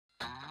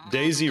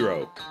Day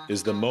zero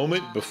is the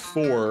moment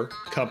before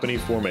company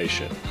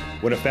formation,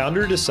 when a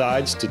founder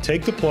decides to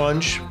take the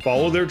plunge,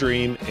 follow their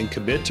dream, and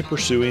commit to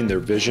pursuing their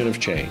vision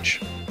of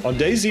change. On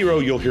day zero,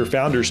 you'll hear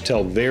founders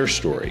tell their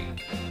story.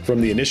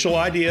 From the initial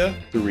idea,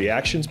 through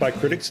reactions by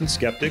critics and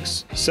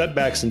skeptics,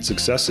 setbacks and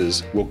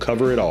successes, we'll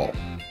cover it all.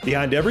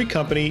 Behind every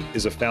company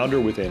is a founder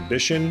with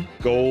ambition,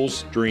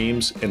 goals,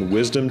 dreams, and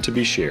wisdom to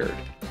be shared.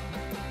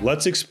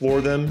 Let's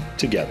explore them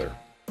together.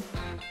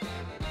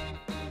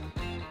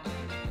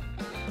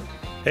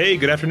 Hey,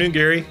 good afternoon,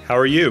 Gary. How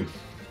are you?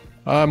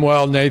 I'm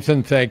well,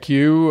 Nathan. Thank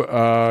you.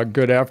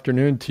 Good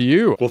afternoon to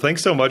you. Well,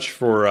 thanks so much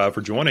for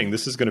joining.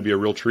 This is going to be a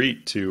real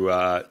treat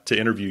to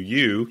interview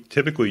you.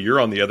 Typically, you're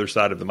on the other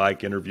side of the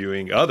mic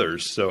interviewing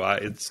others, so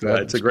it's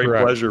a great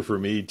pleasure for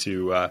me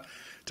to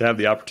have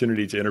the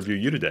opportunity to interview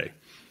you today.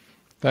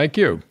 Thank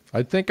you.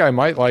 I think I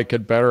might like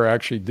it better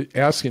actually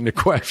asking the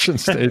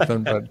questions,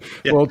 Nathan, but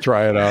yeah. We'll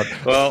try it out.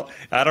 Well,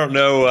 I don't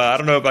know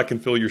if I can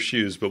fill your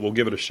shoes, but we'll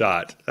give it a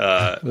shot.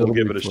 We'll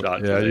give it a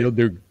shot. Yeah,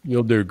 today.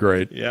 You'll do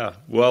great. Yeah.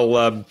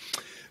 Well,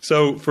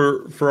 so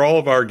for all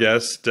of our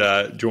guests,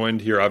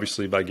 joined here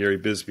obviously by Gary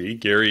Bisbee.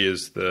 Gary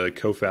is the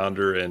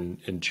co-founder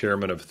and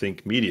chairman of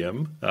Think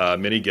Medium.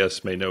 Many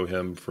guests may know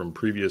him from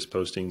previous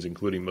postings,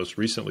 including most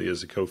recently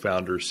as a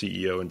co-founder,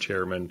 CEO, and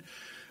chairman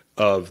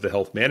of the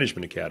Health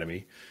Management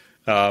Academy.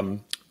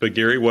 But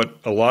Gary, what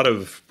a lot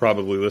of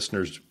probably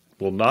listeners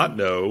will not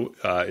know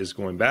is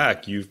going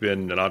back, you've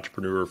been an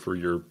entrepreneur for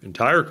your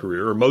entire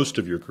career, or most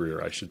of your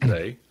career, I should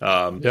say.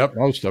 Yep,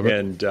 most of it.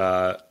 And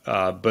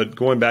but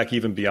going back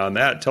even beyond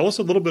that, tell us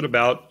a little bit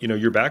about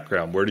your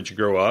background. Where did you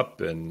grow up,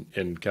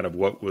 and kind of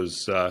what were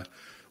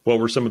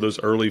some of those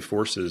early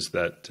forces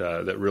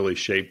that really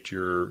shaped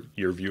your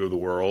view of the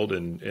world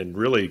and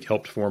really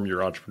helped form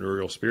your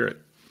entrepreneurial spirit?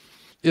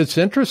 It's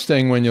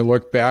interesting when you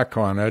look back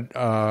on it.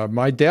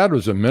 My dad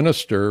was a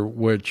minister,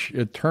 which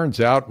it turns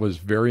out was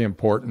a very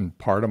important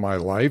part of my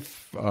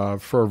life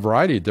for a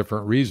variety of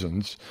different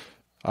reasons.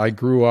 I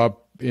grew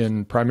up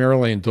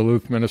primarily in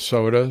Duluth,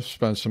 Minnesota,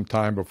 spent some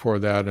time before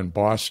that in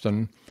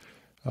Boston,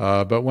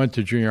 but went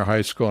to junior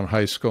high school and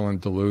high school in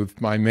Duluth.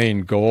 My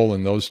main goal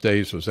in those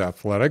days was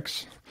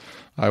athletics.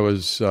 I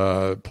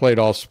played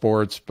all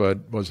sports,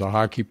 but was a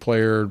hockey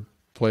player,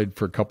 played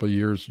for a couple of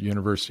years at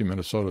University of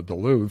Minnesota,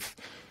 Duluth,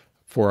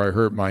 before I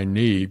hurt my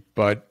knee.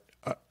 But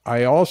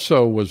I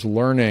also was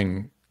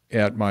learning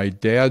at my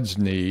dad's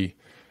knee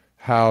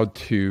how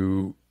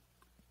to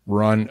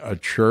run a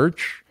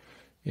church.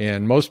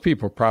 And most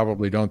people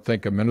probably don't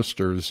think of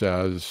ministers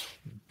as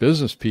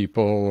business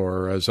people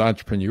or as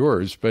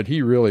entrepreneurs, but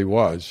he really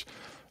was.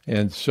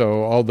 And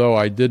so although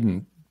I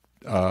didn't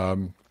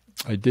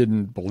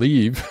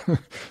believe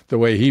the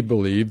way he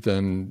believed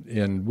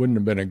and wouldn't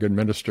have been a good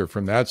minister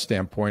from that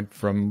standpoint,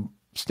 from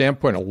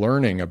standpoint of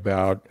learning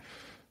about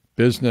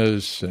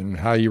business and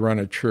how you run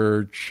a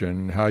church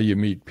and how you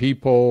meet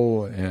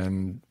people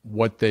and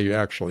what they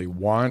actually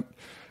want.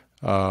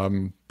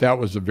 That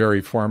was a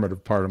very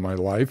formative part of my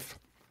life.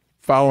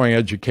 Following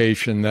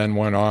education, then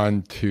went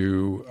on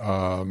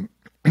to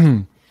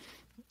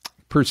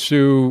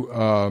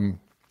pursue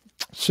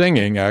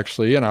singing,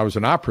 actually, and I was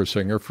an opera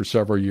singer for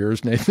several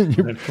years.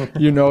 Nathan,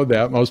 you know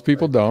that. Most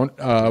people don't.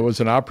 I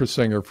was an opera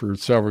singer for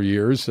several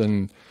years,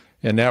 and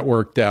that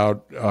worked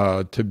out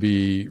to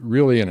be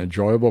really an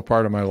enjoyable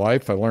part of my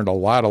life. I learned a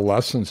lot of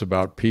lessons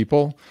about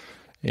people.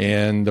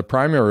 And the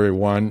primary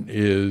one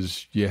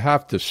is you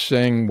have to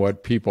sing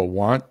what people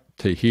want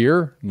to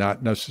hear,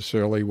 not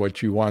necessarily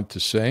what you want to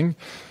sing.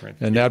 Right.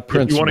 And that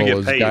principle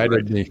has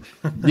guided me.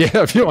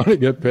 Yeah, if you want to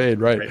get paid,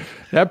 right.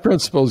 That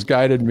principle has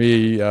guided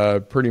me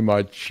pretty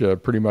much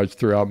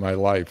throughout my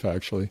life,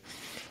 actually.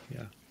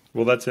 Yeah.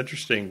 Well, that's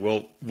interesting.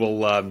 Well,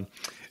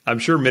 I'm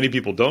sure many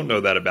people don't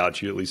know that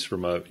about you, at least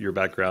from your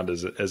background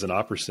as an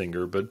opera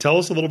singer. But tell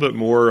us a little bit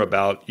more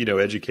about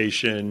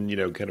education.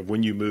 Kind of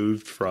when you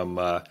moved from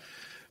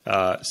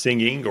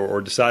singing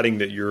or deciding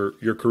that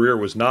your career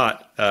was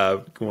not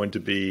going to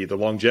be the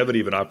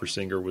longevity of an opera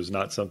singer was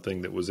not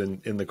something that was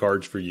in the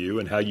cards for you,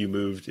 and how you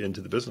moved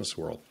into the business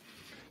world.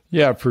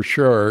 Yeah, for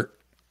sure.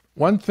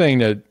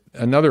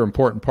 Another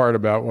important part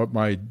about what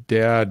my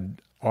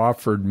dad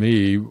offered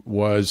me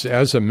was,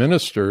 as a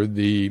minister,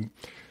 the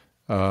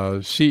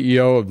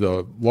CEO of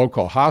the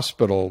local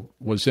hospital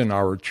was in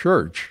our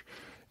church,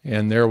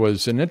 and there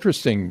was an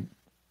interesting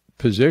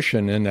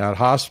position in that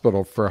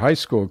hospital for high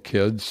school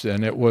kids,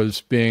 and it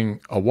was being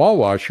a wall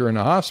washer in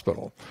a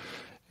hospital.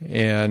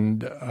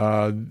 And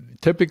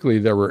typically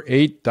there were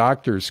 8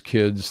 doctors'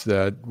 kids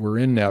that were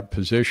in that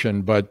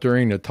position, but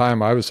during the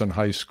time I was in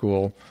high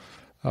school,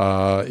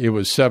 it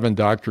was 7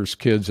 doctors'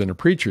 kids and a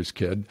preacher's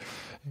kid.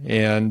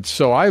 And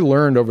so I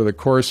learned over the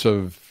course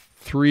of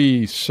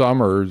 3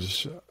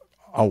 summers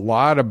a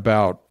lot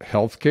about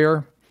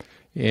healthcare,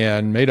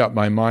 and made up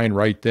my mind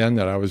right then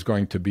that I was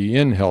going to be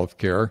in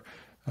healthcare.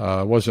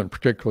 I wasn't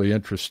particularly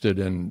interested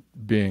in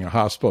being a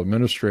hospital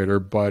administrator,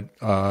 but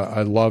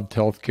I loved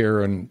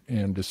healthcare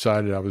and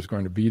decided I was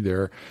going to be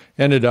there.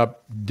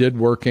 Did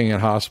working in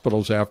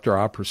hospitals after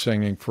opera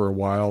singing for a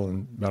while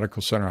in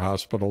medical center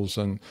hospitals,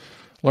 and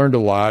learned a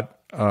lot,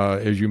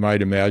 as you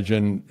might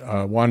imagine.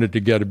 Wanted to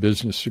get a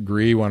business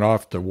degree, went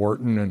off to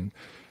Wharton and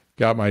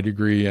got my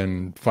degree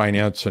in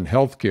finance and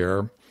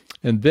healthcare.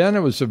 And then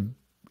it was an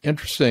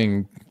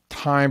interesting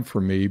time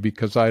for me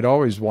because I'd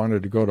always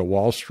wanted to go to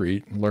Wall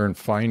Street and learn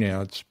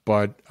finance,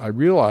 but I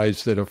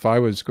realized that if I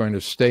was going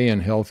to stay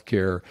in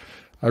healthcare,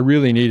 I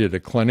really needed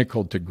a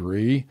clinical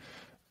degree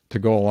to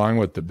go along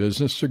with the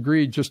business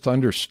degree, just to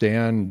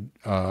understand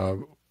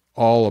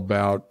all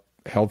about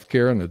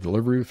healthcare and the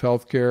delivery of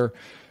healthcare.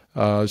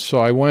 So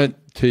I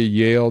went to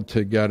Yale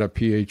to get a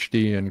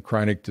Ph.D. in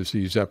chronic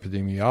disease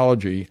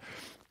epidemiology.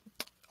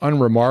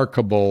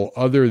 Unremarkable,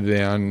 other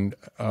than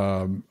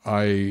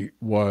I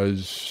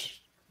was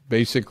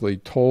basically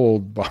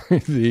told by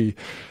the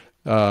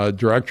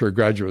director of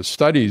graduate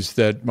studies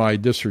that my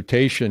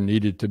dissertation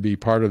needed to be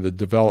part of the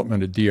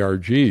development of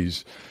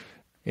DRGs.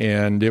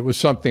 And it was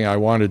something I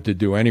wanted to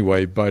do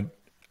anyway. But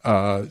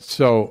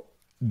so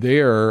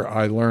there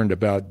I learned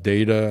about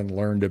data and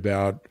learned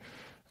about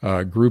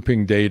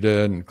grouping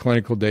data and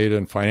clinical data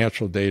and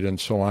financial data and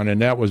so on.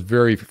 And that was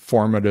very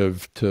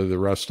formative to the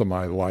rest of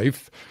my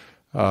life.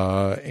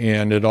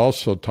 And it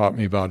also taught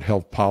me about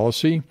health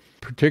policy,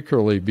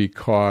 particularly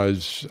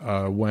because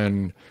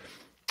when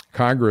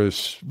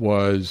Congress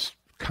was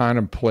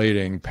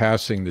contemplating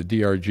passing the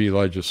DRG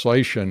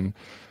legislation,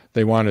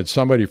 they wanted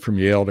somebody from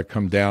Yale to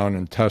come down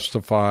and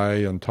testify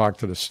and talk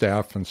to the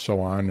staff and so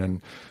on.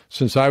 And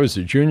since I was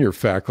a junior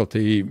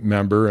faculty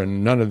member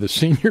and none of the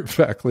senior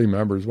faculty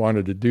members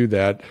wanted to do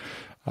that,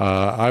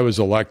 I was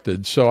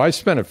elected. So I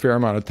spent a fair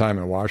amount of time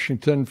in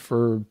Washington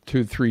for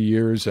 2-3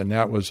 years, and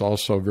that was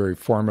also a very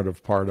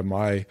formative part of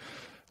my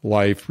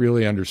life,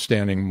 really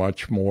understanding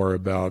much more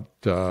about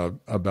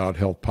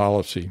health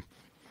policy.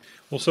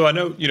 Well, so I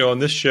know, on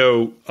this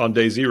show on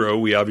Day Zero,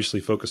 we obviously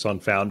focus on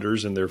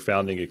founders and their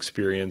founding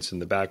experience and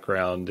the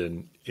background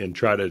and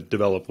try to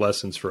develop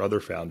lessons for other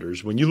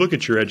founders. When you look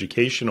at your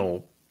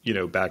educational,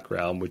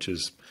 background, which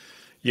is,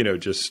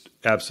 just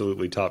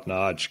absolutely top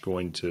notch,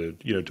 going to,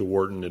 to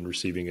Wharton and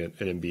receiving an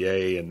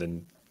MBA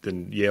and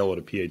then Yale at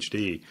a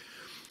PhD,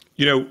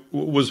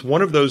 was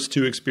one of those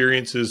two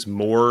experiences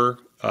more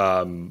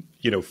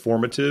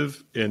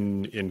formative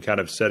in kind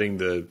of setting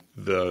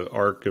the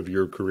arc of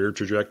your career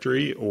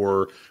trajectory,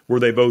 or were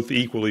they both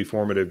equally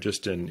formative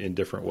just in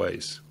different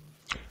ways?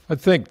 I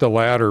think the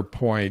latter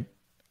point.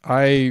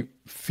 I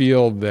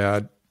feel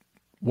that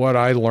what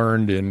I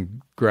learned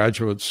in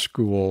graduate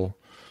school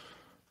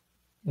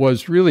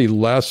was really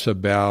less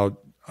about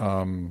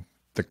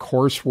the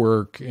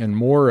coursework and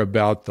more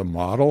about the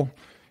model.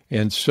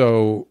 And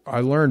so I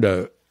learned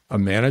a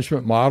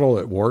management model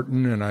at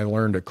Wharton, and I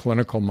learned a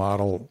clinical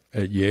model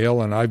at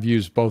Yale, and I've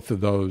used both of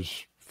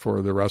those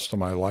for the rest of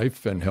my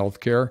life in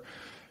healthcare.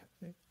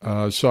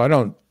 So I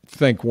don't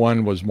think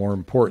one was more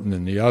important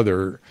than the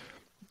other.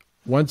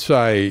 Once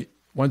I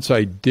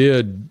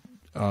did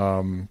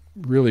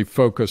really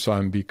focus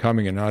on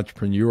becoming an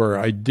entrepreneur,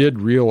 I did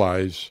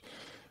realize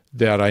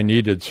that I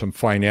needed some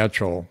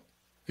financial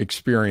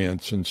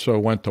experience, and so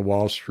went to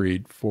Wall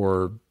Street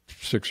for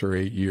 6 or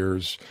 8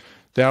 years.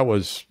 That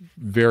was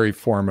very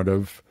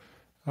formative.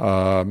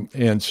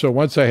 And so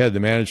once I had the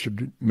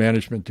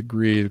management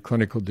degree, the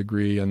clinical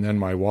degree, and then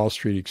my Wall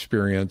Street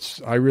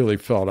experience, I really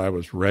felt I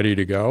was ready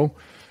to go.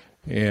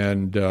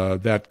 And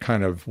that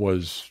kind of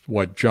was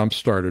what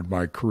jump-started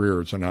my career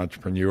as an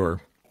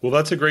entrepreneur. Well,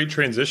 that's a great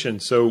transition.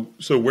 So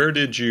where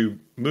did you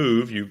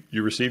move? You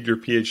received your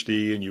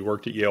PhD and you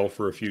worked at Yale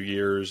for a few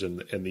years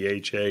and the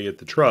HA at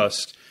the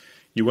Trust.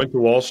 You went to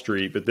Wall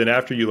Street, but then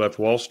after you left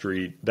Wall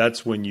Street,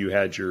 that's when you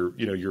had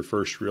your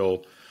first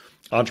real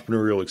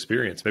entrepreneurial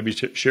experience. Maybe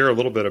share a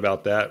little bit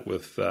about that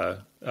with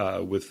the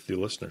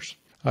listeners.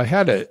 I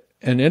had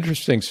an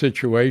interesting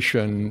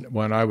situation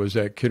when I was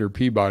at Kidder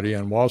Peabody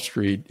on Wall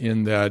Street,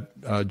 in that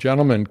a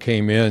gentleman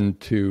came in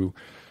to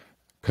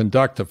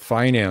conduct a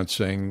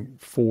financing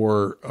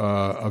for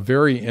a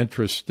very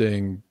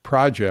interesting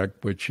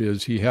project, which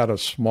is he had a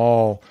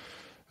small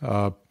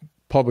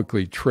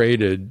publicly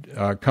traded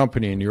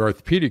company in the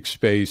orthopedic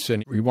space,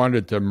 and we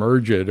wanted to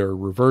merge it or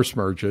reverse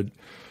merge it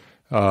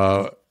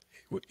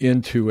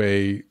into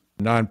a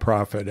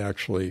nonprofit,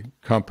 actually,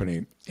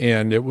 company.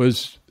 And it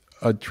was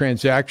a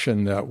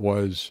transaction that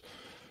was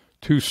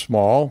too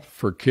small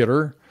for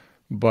Kidder,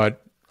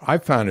 but I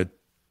found it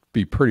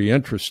be pretty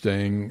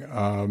interesting.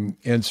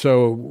 And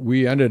so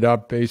we ended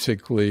up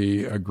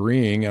basically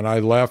agreeing, and I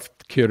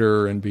left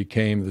Kidder and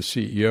became the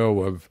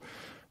CEO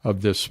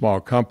of this small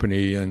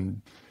company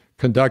and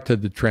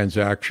conducted the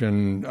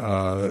transaction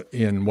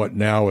in what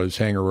now is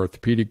Hanger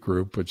Orthopedic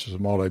Group, which is a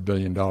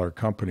multi-billion-dollar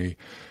company.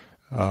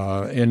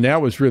 And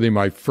that was really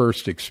my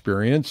first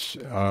experience.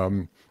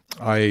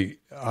 I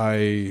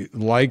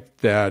liked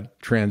that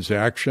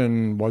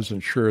transaction,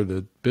 wasn't sure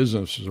that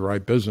business was the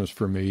right business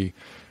for me,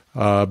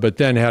 but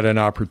then had an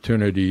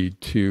opportunity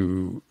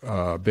to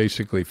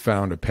basically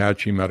found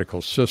Apache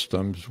Medical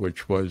Systems,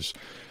 which was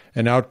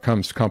an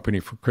outcomes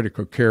company for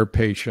critical care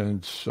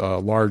patients,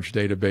 large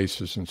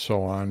databases and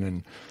so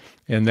on.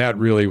 And that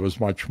really was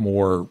much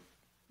more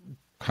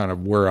kind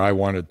of where I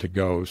wanted to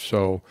go.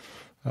 So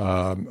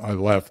I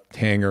left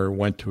Hanger,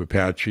 went to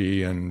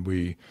Apache, and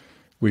we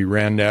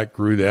ran that,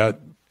 grew that,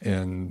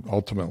 and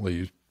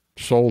ultimately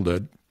sold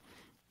it.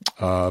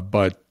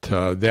 But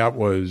that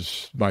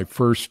was my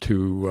first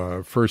two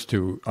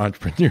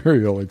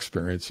entrepreneurial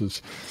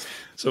experiences.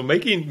 So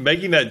making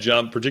that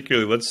jump,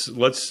 particularly,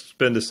 let's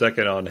spend a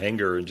second on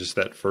Hanger and just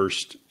that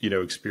first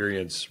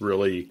experience,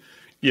 really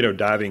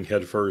diving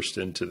headfirst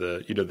into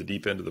the the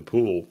deep end of the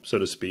pool, so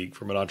to speak,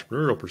 from an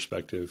entrepreneurial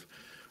perspective.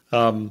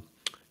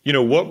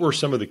 What were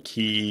some of the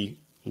key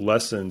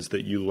lessons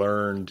that you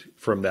learned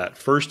from that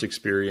first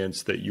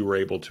experience that you were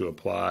able to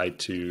apply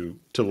to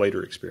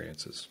later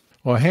experiences?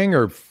 Well,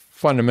 Hanger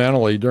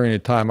fundamentally during the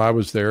time I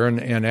was there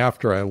and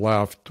after I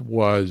left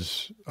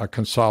was a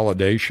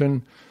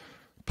consolidation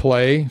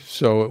play.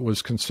 So it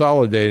was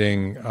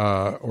consolidating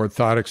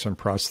orthotics and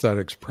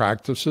prosthetics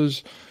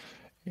practices.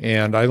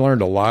 And I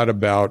learned a lot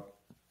about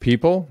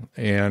people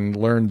and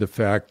learned the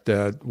fact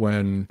that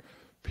when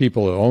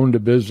people owned a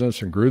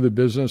business and grew the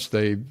business,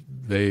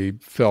 they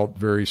felt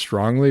very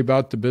strongly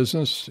about the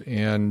business.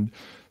 And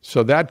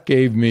so that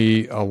gave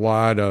me a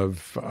lot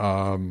of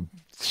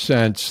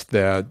sense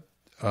that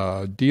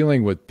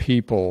dealing with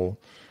people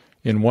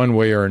in one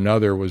way or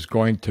another was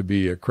going to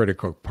be a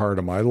critical part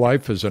of my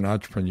life as an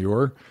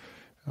entrepreneur.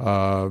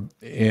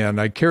 And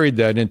I carried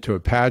that into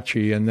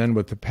Apache. And then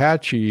with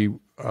Apache,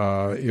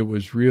 it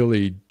was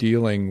really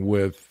dealing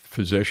with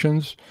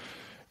physicians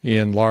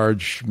in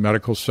large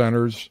medical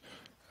centers.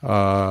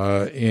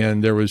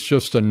 And there was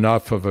just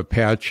enough of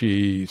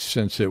Apache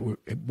since it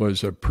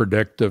was a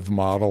predictive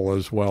model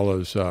as well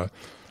as a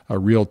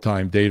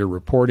real-time data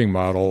reporting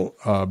model,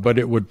 but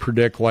it would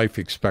predict life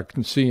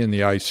expectancy in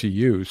the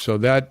ICU. So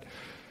that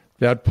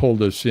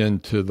pulled us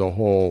into the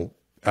whole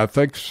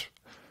ethics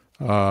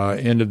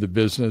end of the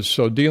business.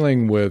 So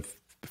dealing with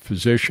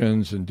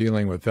physicians and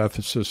dealing with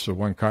ethicists of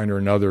one kind or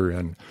another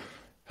in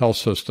health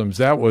systems,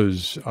 that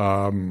was,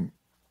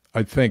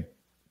 I think,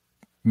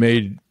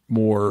 made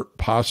more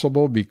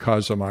possible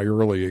because of my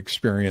early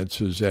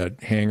experiences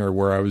at Hanger,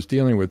 where I was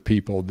dealing with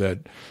people that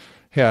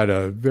had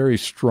a very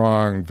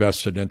strong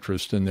vested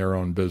interest in their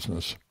own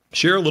business.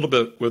 Share a little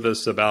bit with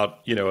us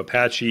about,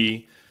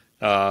 Apache,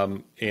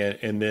 and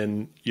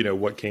then,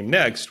 what came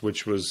next,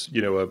 which was,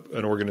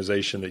 an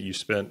organization that you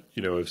spent,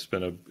 have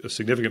spent a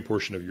significant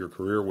portion of your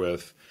career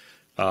with,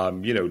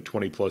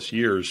 20 plus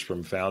years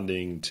from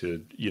founding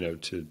to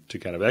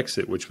kind of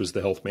exit, which was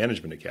the Health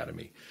Management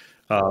Academy.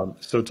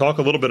 So talk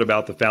a little bit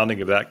about the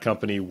founding of that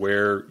company,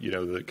 where,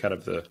 the kind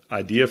of the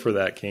idea for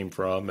that came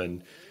from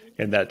and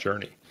that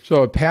journey.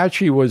 So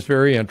Apache was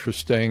very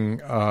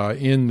interesting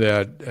in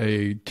that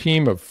a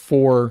team of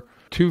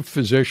two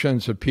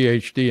physicians, a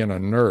Ph.D. and a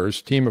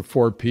nurse, team of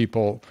 4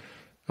 people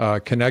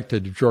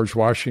connected to George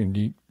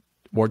Washington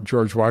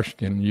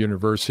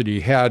University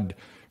had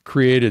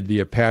created the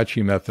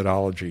Apache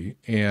methodology.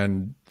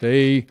 And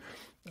this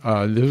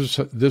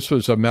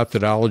was a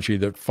methodology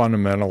that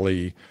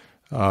fundamentally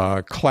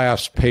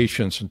classed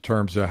patients in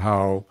terms of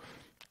how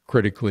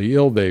critically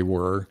ill they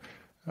were.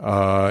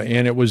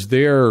 And it was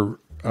their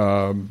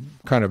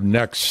kind of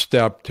next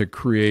step to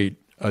create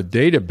a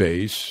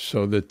database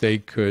so that they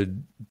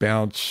could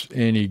bounce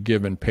any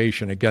given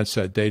patient against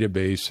that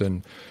database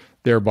and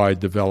thereby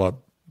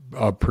develop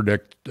a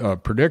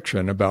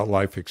prediction about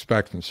life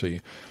expectancy.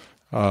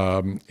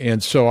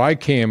 And so I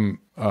came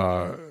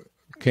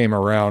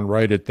around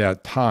right at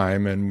that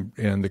time,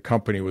 and the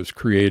company was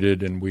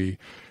created and we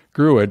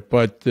grew it.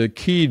 But the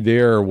key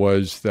there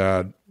was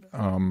that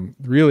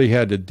really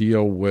had to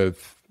deal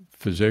with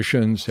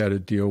physicians, had to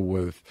deal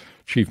with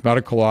chief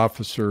medical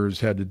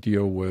officers, had to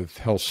deal with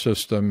health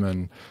system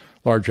and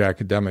large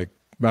academic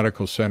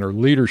medical center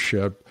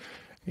leadership.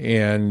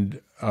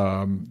 And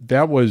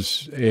that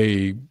was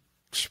a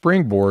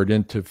springboard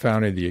into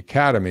founding the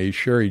Academy.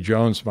 Sherry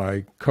Jones,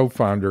 my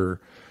co-founder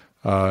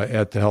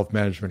at the Health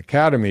Management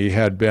Academy,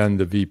 had been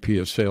the VP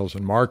of Sales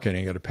and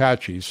Marketing at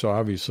Apache, so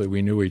obviously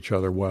we knew each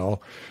other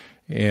well.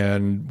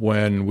 And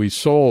when we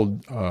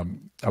sold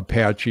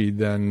Apache,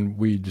 then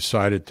we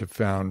decided to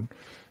found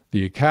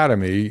the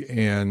Academy,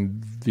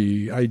 and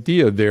the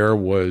idea there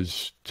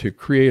was to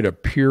create a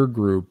peer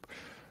group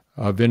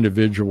of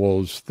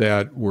individuals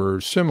that were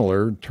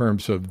similar in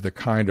terms of the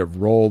kind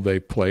of role they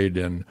played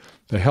in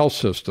the health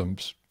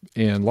systems.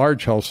 And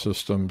large health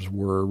systems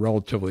were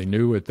relatively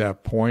new at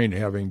that point,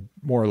 having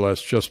more or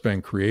less just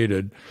been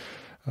created.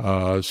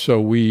 So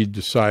we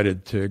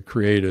decided to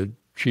create a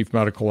Chief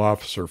Medical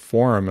Officer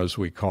Forum, as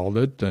we called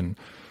it, and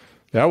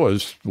that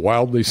was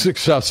wildly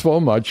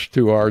successful, much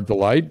to our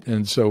delight.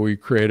 And so we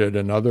created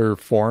another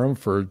forum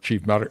for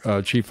chief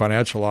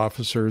financial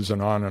officers,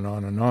 and on and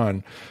on and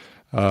on.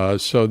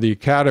 So the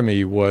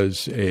Academy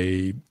was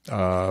a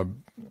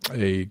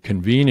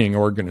convening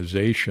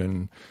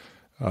organization,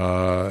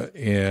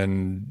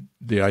 and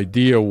the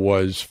idea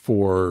was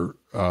for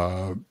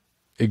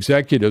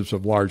executives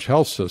of large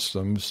health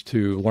systems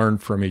to learn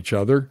from each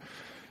other.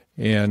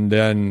 And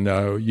then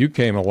you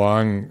came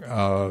along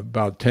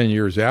about 10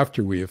 years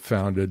after we have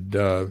founded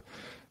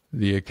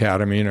the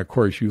Academy. And of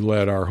course, you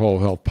led our whole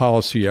health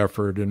policy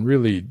effort and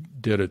really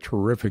did a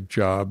terrific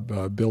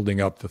job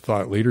building up the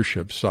thought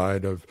leadership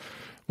side of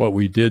what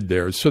we did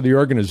there. So the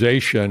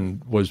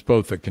organization was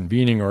both a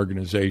convening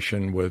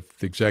organization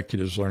with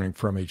executives learning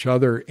from each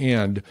other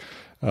and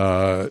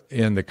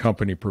the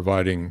company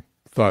providing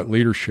thought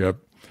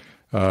leadership.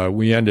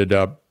 We ended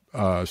up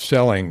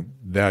selling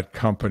that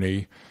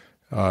company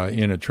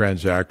in a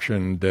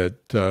transaction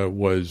that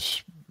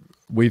was,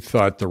 we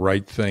thought, the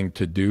right thing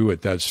to do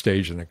at that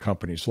stage in the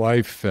company's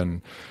life.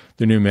 And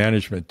the new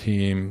management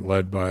team,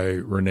 led by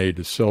Renee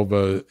De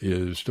Silva,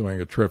 is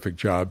doing a terrific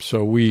job.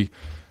 So we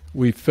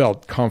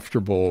felt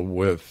comfortable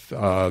with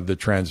the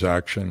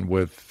transaction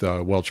with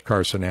Welch,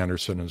 Carson,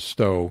 Anderson, and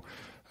Stowe,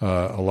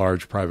 a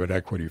large private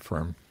equity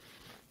firm.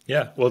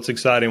 Yeah, well, it's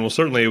exciting. Well,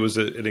 certainly it was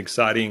an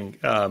exciting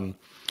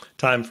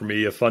time for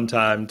me, a fun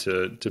time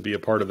to be a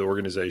part of the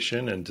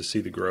organization and to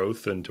see the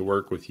growth and to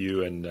work with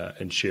you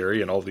and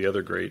Sherry and all the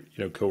other great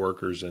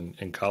coworkers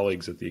and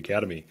colleagues at the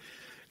Academy.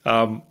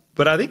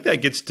 But I think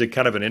that gets to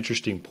kind of an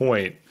interesting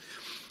point.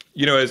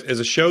 As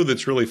a show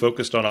that's really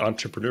focused on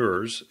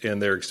entrepreneurs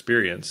and their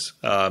experience,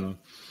 one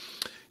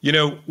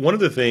of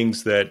the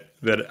things that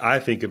I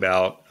think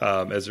about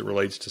as it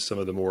relates to some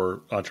of the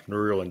more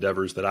entrepreneurial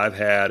endeavors that I've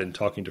had and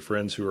talking to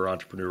friends who are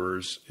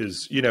entrepreneurs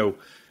is,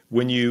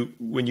 when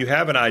you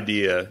have an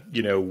idea,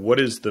 what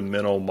is the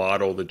mental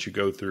model that you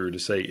go through to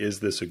say,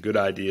 is this a good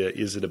idea?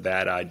 Is it a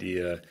bad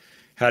idea?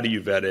 How do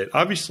you vet it?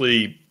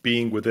 Obviously,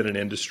 being within an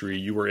industry,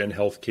 you were in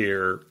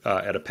healthcare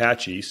at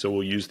Apache, so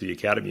we'll use the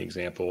Academy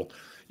example.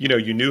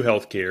 You knew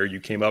healthcare. You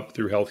came up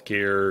through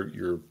healthcare.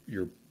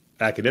 Your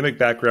academic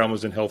background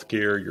was in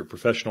healthcare. Your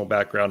professional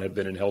background had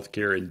been in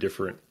healthcare in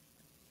different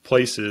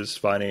places,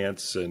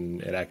 finance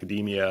and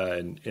academia,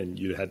 and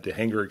you had the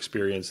Hanger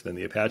experience, then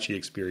the Apache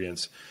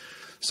experience.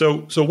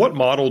 So what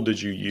model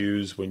did you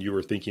use when you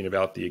were thinking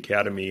about the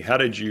Academy? How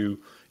did you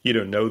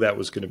know that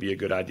was going to be a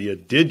good idea?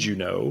 Did you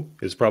know,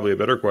 is probably a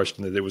better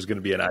question, that it was going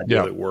to be an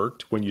idea that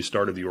worked when you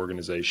started the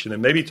organization?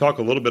 And maybe talk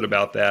a little bit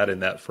about that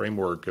and that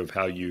framework of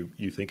how you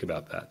think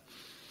about that.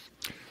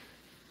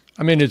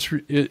 I mean,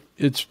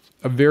 it's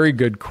a very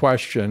good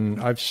question.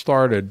 I've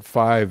started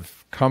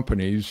 5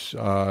 companies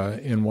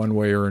in one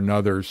way or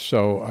another,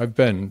 so I've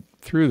been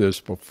through this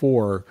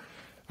before.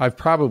 I've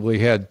probably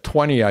had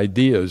 20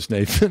 ideas,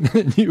 Nathan,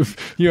 and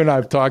you and I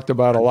have talked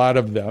about a lot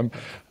of them.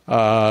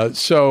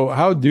 So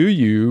how do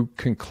you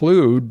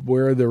conclude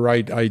where the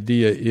right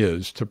idea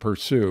is to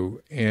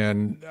pursue?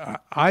 And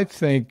I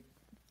think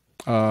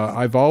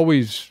I've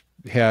always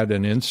had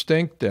an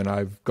instinct, and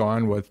I've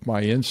gone with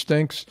my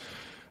instincts.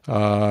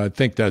 I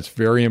think that's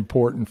very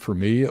important for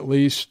me, at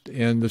least.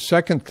 And the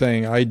second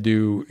thing I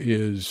do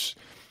is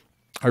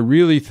I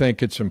really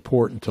think it's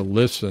important to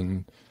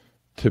listen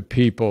to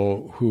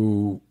people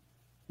who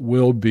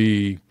will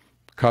be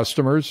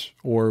customers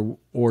or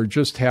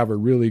just have a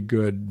really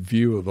good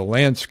view of the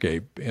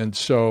landscape. And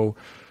so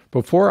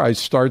before I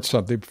start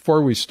something,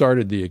 before we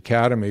started the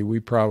Academy, we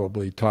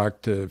probably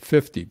talked to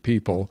 50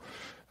 people,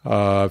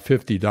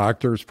 50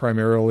 doctors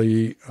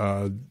primarily,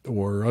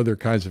 or other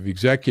kinds of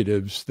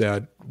executives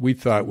that we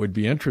thought would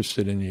be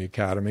interested in the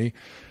Academy.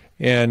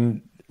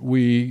 And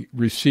we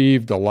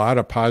received a lot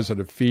of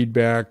positive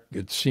feedback.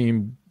 It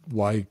seemed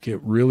like it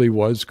really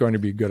was going to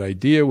be a good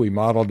idea. We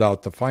modeled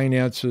out the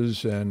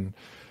finances and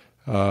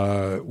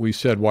we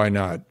said, why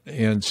not?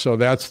 And so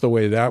that's the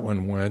way that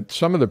one went.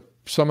 Some of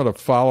the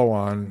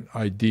follow-on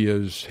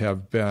ideas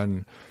have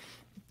been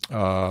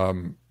a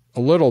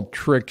little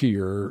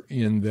trickier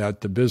in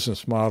that the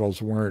business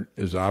models weren't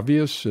as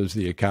obvious as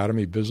the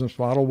Academy business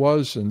model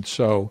was. And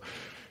so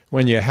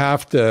when you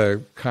have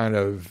to kind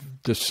of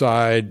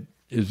decide,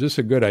 is this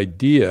a good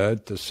idea?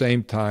 At the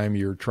same time,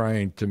 you're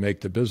trying to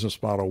make the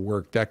business model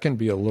work. That can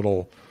be a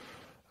little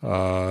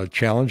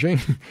challenging.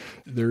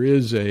 There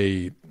is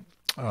a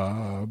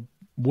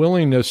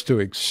willingness to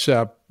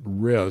accept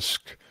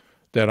risk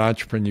that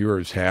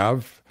entrepreneurs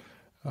have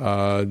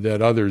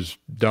that others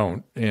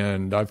don't.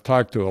 And I've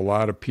talked to a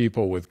lot of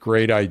people with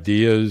great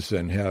ideas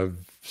and have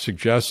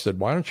suggested,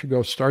 why don't you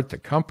go start the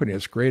company?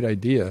 It's a great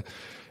idea.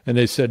 And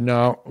they said,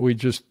 no,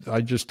 I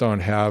just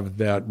don't have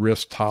that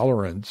risk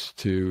tolerance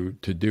to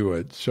do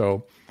it.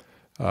 So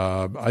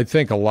I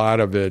think a lot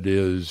of it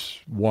is,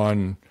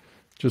 one,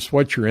 just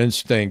what's your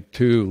instinct;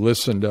 2,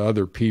 listen to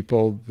other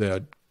people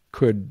that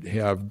could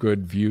have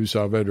good views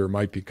of it or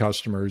might be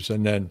customers.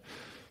 And then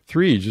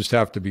 3, you just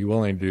have to be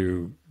willing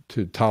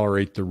to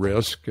tolerate the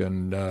risk.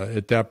 And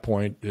at that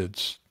point,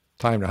 it's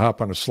time to hop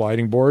on a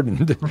sliding board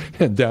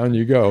and down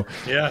you go.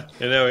 Yeah,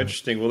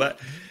 interesting. Well, that,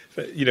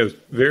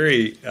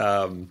 very,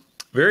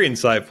 very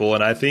insightful.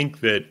 And I think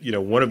that,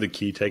 one of the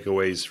key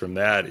takeaways from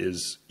that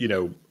is,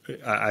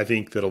 I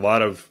think that a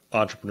lot of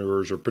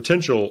entrepreneurs or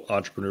potential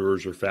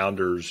entrepreneurs or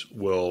founders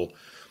will,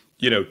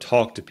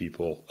 talk to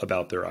people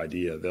about their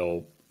idea.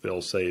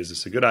 They'll say, is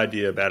this a good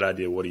idea, bad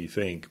idea? What do you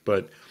think?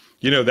 But,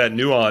 that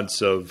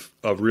nuance of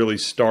really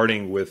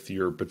starting with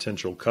your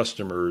potential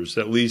customers,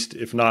 at least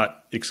if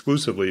not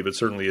exclusively, but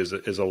certainly as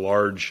a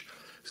large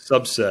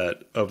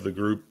subset of the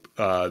group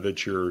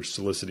that you're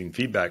soliciting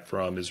feedback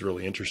from is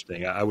really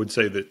interesting. I would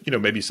say that,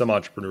 maybe some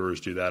entrepreneurs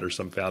do that or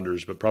some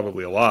founders, but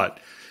probably a lot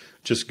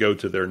just go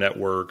to their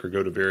network or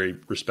go to very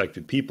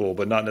respected people,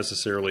 but not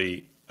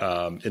necessarily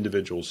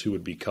individuals who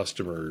would be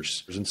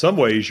customers. In some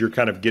ways, you're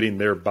kind of getting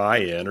their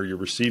buy-in or you're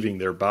receiving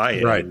their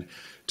buy-in Right.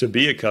 to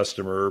be a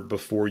customer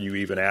before you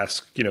even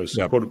ask, Yep.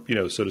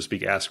 so to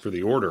speak, ask for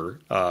the order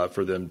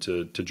for them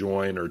to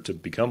join or to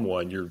become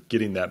one. You're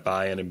getting that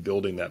buy-in and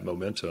building that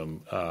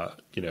momentum,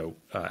 out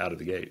of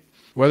the gate.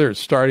 Whether it's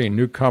starting a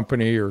new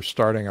company or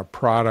starting a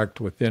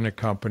product within a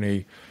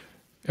company,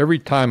 every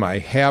time I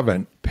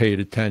haven't paid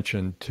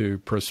attention to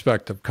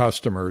prospective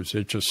customers,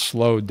 it just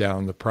slowed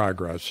down the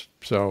progress.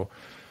 So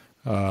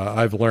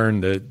I've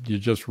learned that you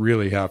just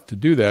really have to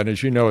do that.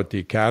 As you know, at the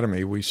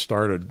Academy, we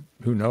started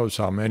who knows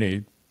how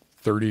many,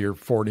 30 or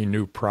 40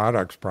 new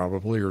products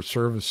probably or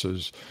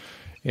services.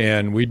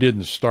 And we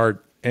didn't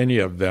start any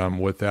of them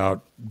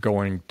without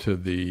going to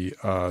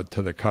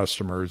the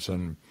customers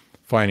and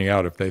finding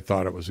out if they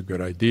thought it was a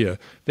good idea.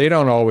 They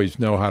don't always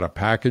know how to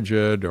package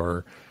it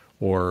or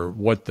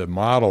what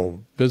the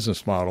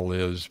business model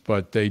is,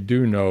 but they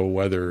do know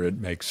whether it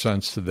makes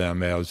sense to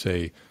them as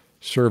a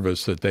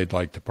service that they'd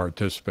like to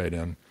participate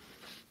in.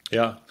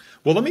 Yeah.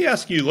 Well, let me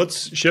ask you,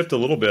 let's shift a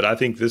little bit. I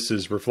think this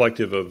is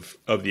reflective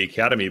of the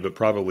Academy, but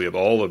probably of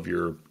all of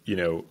your,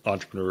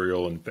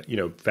 entrepreneurial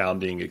and,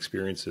 founding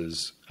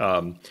experiences.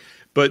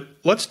 But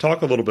let's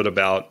talk a little bit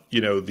about,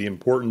 the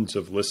importance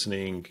of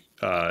listening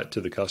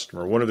to the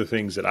customer. One of the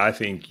things that I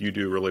think you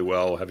do really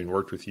well, having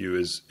worked with you,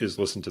 is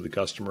listen to the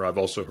customer. I've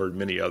also heard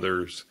many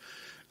others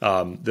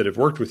that have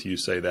worked with you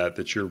say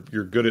that you're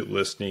good at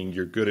listening,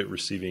 you're good at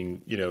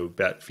receiving,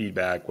 that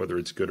feedback, whether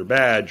it's good or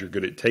bad. You're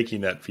good at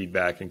taking that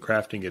feedback and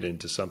crafting it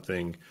into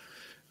something,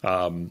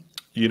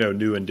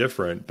 new and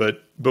different.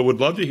 But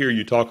would love to hear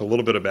you talk a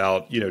little bit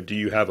about, do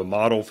you have a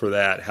model for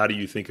that? How do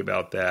you think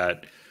about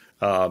that?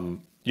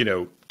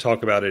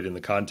 Talk about it in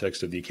the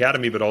context of the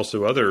Academy, but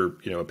also other,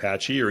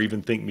 Apache or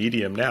even Think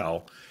Medium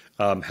now,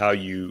 how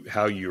you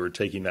are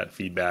taking that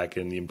feedback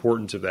and the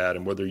importance of that,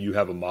 and whether you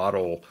have a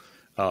model,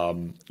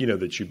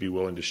 that you'd be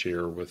willing to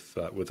share with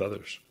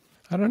others.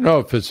 I don't know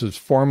if it's as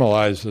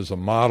formalized as a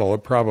model.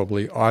 It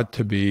probably ought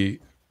to be.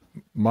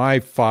 My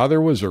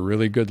father was a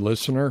really good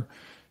listener,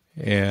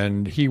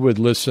 and he would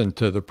listen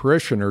to the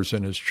parishioners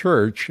in his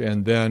church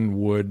and then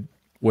would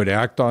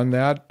act on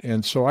that.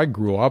 And so I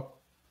grew up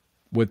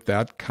with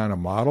that kind of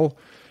model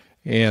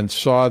and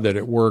saw that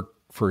it worked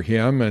for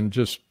him and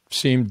just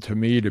seemed to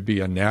me to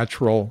be a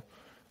natural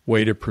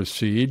way to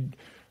proceed.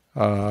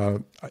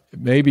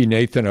 Maybe,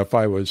 Nathan, if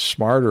I was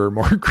smarter or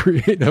more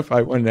creative,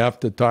 I wouldn't have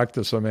to talk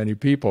to so many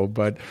people.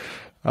 But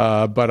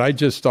I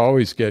just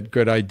always get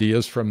good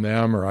ideas from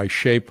them, or I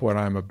shape what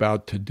I'm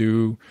about to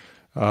do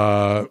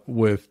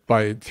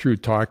through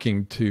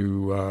talking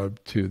to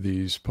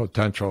these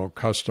potential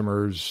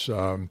customers,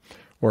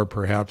 or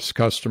perhaps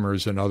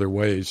customers in other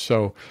ways.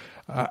 So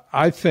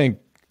I think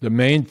the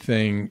main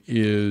thing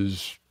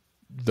is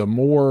the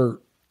more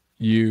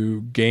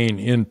you gain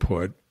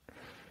input,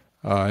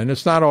 and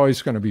it's not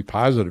always going to be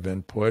positive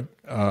input,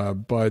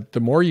 but the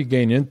more you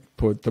gain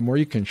input, the more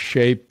you can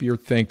shape your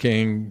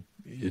thinking.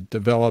 It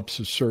develops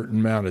a certain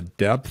amount of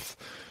depth,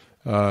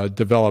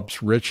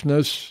 develops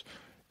richness.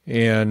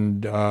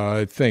 And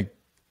I think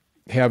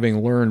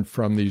having learned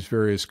from these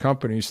various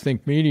companies,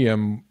 Think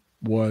Medium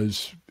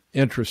was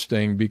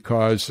interesting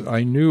because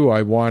I knew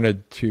I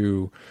wanted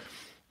to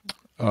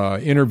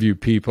interview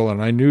people,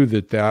 and I knew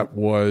that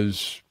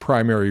was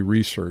primary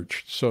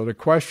research. So the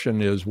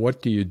question is,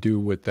 what do you do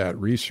with that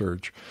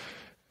research?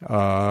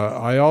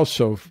 I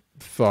also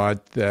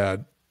thought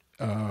that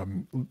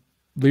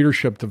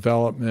leadership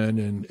development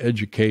and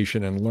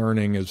education and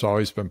learning has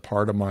always been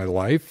part of my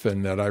life,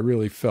 and that I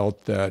really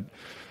felt that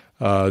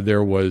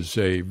there was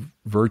a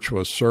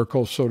virtuous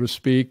circle, so to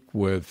speak,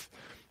 with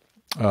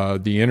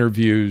the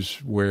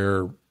interviews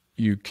where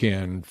you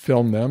can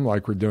film them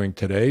like we're doing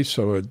today.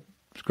 So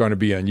it's going to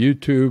be on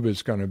YouTube,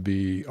 it's going to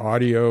be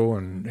audio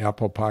and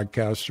Apple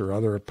Podcasts or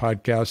other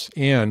podcasts,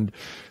 and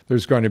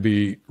there's going to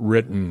be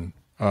written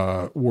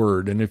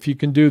word. And if you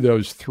can do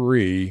those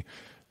three,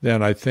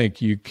 then I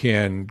think you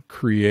can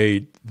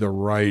create the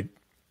right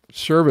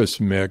service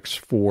mix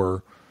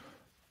for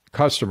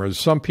customers.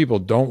 Some people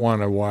don't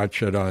want to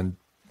watch it on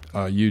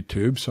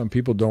YouTube. Some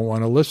people don't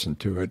want to listen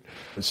to it.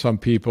 Some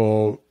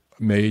people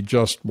may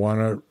just want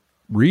to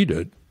read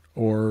it,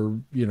 or,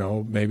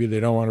 maybe they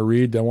don't want to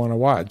read, they want to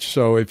watch.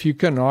 So if you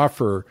can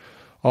offer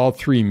all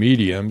three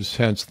mediums,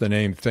 hence the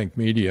name Think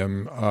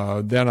Medium,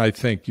 then I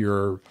think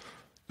you're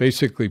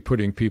basically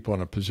putting people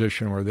in a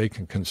position where they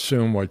can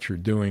consume what you're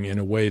doing in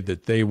a way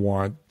that they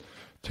want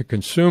to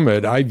consume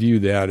it. I view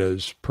that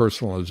as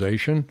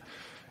personalization.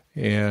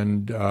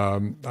 And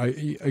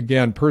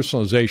again,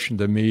 personalization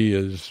to me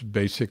is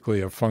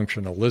basically a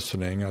function of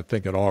listening. I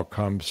think it all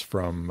comes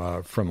from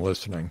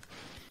listening.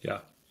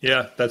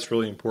 Yeah, that's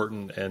really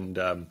important,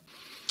 and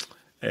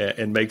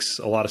makes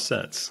a lot of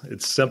sense.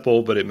 It's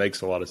simple, but it makes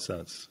a lot of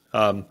sense.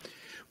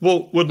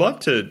 Well, would love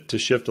to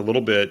shift a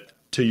little bit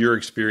to your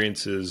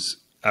experiences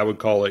I would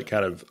call it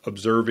kind of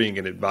observing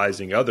and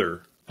advising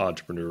other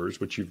entrepreneurs,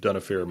 which you've done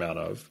a fair amount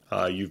of.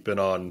 You've been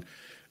on,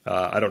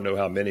 I don't know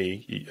how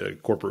many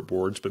corporate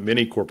boards, but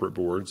many corporate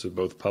boards of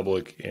both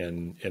public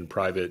and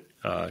private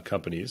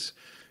companies,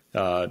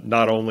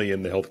 not only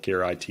in the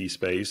healthcare IT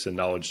space and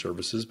knowledge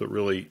services, but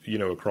really,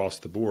 across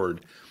the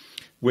board.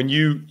 When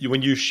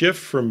you shift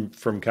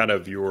from kind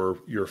of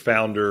your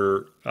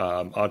founder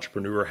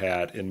entrepreneur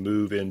hat and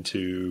move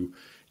into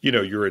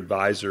your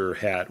advisor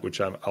hat, which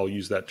I'll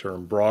use that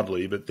term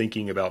broadly, but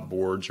thinking about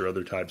boards or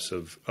other types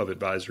of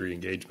advisory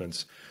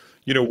engagements,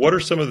 what are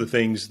some of the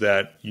things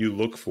that you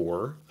look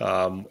for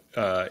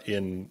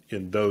in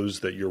those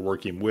that you're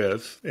working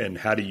with, and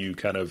how do you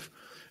kind of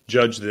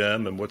judge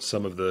them, and what's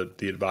some of the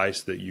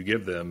advice that you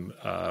give them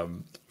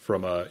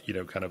from a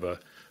kind of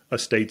a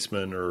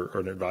statesman or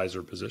an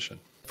advisor position?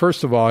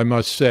 First of all, I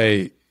must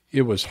say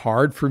it was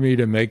hard for me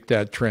to make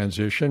that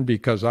transition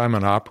because I'm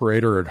an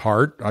operator at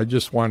heart. I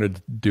just wanted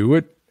to do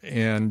it.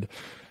 And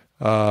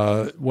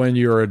when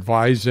you're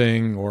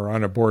advising or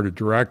on a board of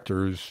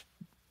directors,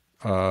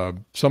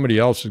 somebody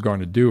else is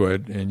going to do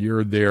it, and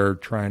you're there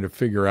trying to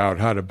figure out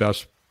how to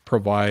best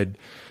provide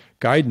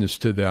guidance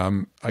to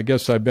them. I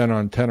guess I've been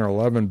on 10 or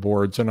 11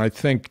 boards, and I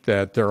think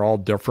that they're all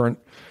different.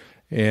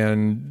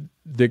 And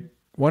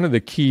one of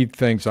the key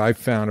things I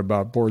found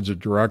about boards of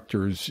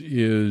directors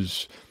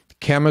is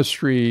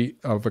chemistry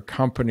of a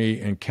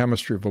company and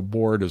chemistry of a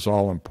board is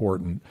all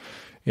important.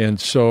 And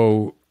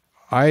so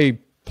I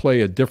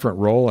play a different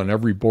role in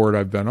every board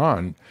I've been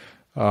on.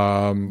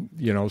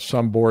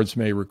 Some boards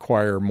may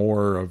require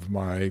more of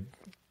my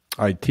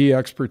IT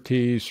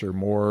expertise or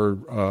more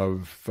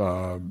of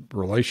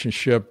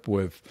relationship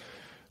with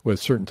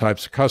certain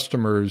types of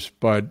customers.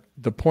 But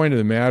the point of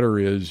the matter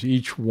is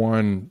each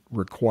one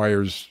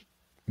requires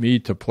me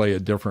to play a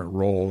different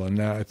role. And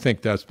I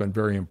think that's been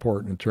very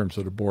important in terms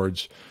of the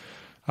boards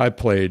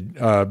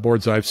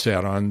boards I've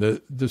sat on.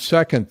 The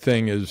second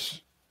thing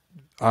is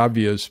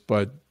obvious,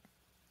 but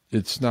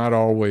it's not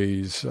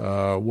always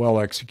well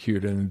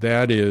executed, and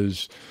that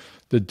is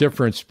the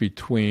difference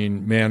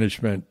between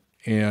management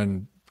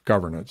and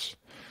governance.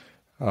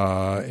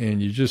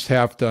 And you just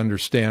have to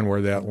understand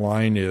where that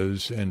line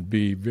is and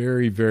be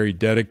very, very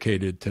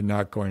dedicated to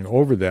not going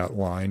over that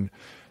line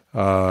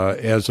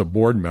as a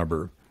board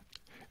member.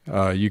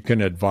 You can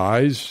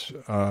advise,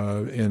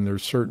 and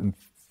there's certain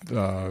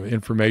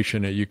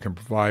information that you can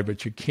provide,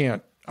 but you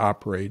can't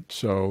operate.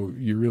 So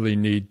you really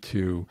need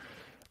to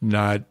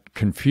not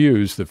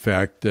confuse the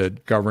fact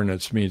that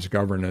governance means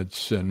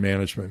governance and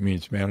management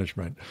means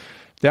management.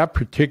 That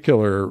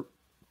particular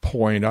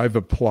point I've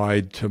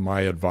applied to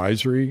my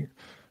advisory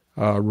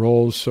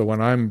roles. So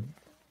when I'm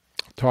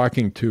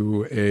talking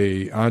to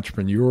a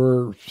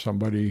entrepreneur,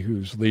 somebody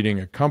who's leading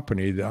a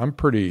company, I'm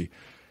pretty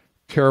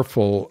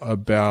careful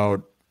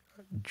about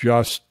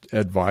just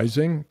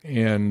advising,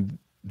 and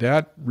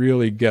that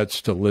really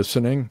gets to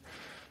listening.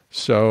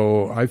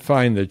 So I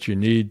find that you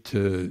need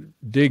to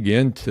dig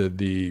into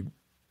the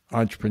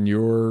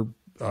entrepreneur,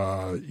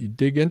 you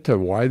dig into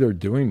why they're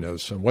doing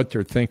this and what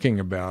they're thinking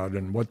about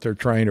and what they're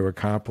trying to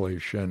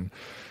accomplish and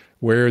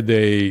where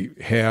they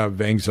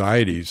have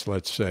anxieties,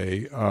 let's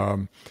say.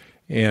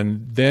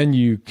 And then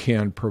you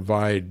can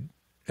provide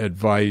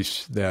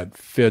advice that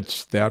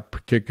fits that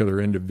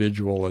particular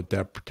individual at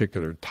that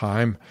particular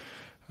time.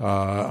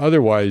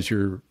 Otherwise,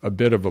 you're a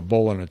bit of a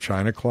bull in a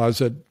china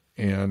closet.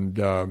 And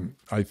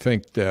I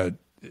think that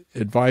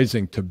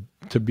advising,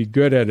 to be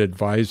good at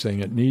advising,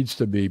 it needs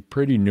to be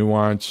pretty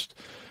nuanced,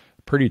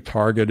 pretty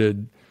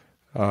targeted,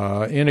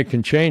 and it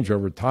can change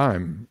over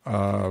time.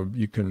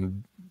 You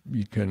can,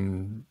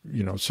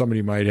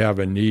 somebody might have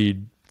a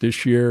need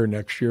this year,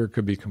 next year it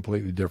could be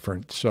completely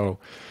different. So,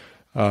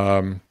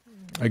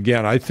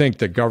 again, I think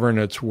the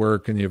governance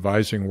work and the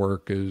advising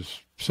work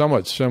is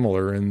somewhat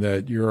similar in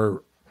that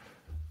you're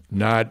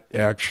not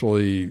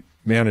actually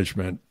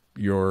management,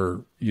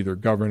 you're either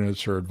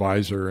governance or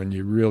advisor, and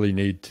you really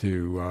need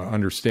to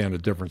understand the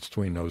difference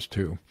between those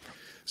two.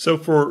 So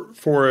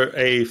for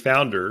a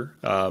founder,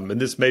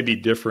 and this may be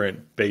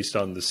different based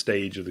on the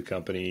stage of the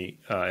company,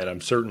 and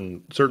I'm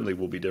certainly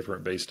will be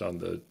different based on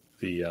the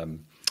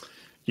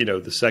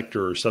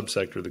sector or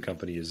subsector the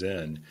company is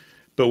in.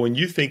 But when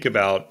you think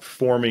about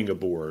forming a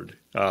board,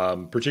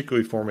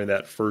 particularly forming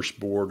that first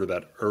board or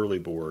that early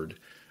board,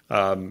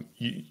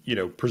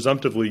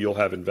 presumptively you'll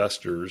have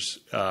investors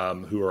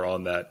who are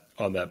on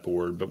that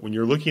board. But when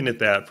you're looking at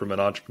that from an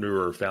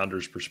entrepreneur or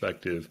founder's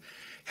perspective,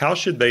 how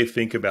should they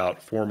think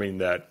about forming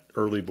that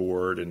early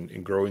board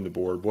and growing the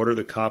board? What are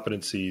the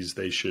competencies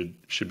they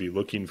should be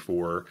looking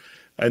for?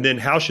 And then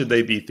how should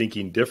they be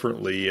thinking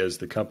differently as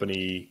the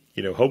company,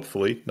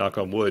 hopefully, knock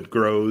on wood,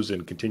 grows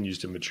and continues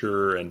to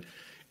mature, and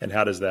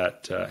how does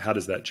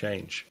that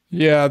change?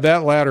 Yeah,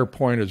 that latter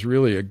point is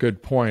really a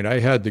good point. I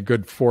had the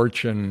good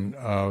fortune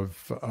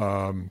of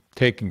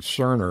taking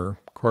Cerner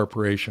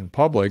Corporation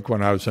public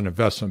when I was an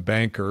investment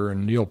banker,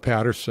 and Neil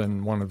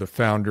Patterson, one of the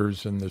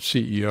founders and the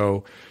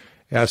CEO,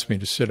 asked me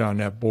to sit on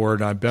that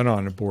board. I've been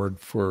on the board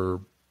for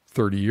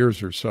 30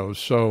 years or so.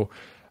 So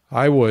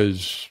I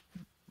was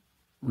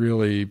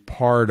really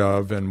part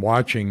of, and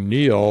watching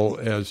Neil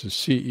as a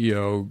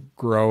CEO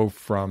grow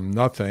from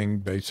nothing,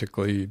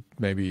 basically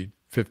maybe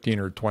 15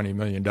 or $20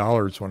 million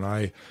when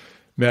I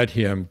met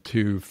him,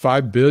 to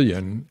 5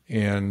 billion.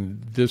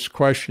 And this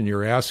question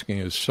you're asking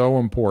is so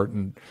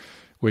important,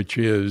 which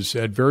is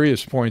at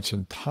various points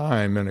in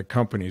time in a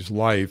company's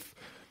life,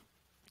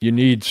 you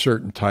need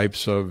certain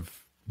types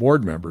of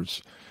board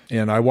members.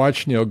 And I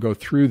watched Neil go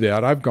through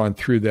that. I've gone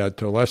through that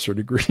to a lesser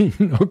degree.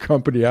 No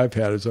company I've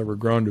had has ever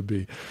grown to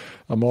be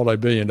a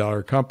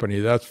multi-billion-dollar company,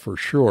 that's for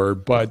sure.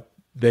 But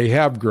they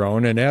have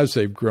grown, and as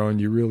they've grown,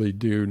 you really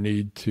do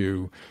need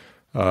to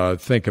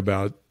think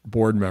about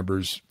board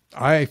members.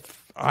 I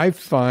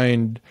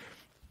find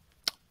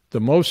the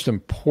most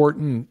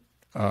important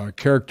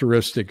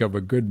characteristic of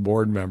a good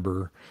board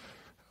member,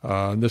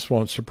 and this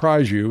won't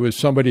surprise you, is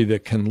somebody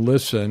that can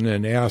listen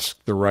and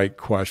ask the right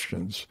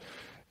questions.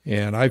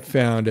 And I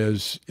found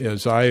as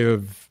I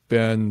have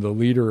been the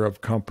leader of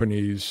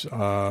companies,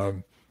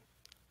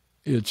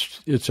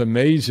 it's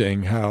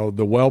amazing how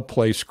the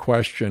well-placed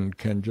question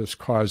can just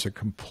cause a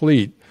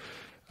complete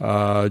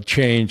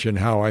change in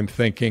how I'm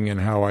thinking and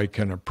how I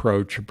can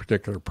approach a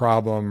particular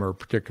problem or a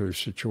particular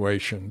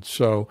situation.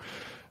 So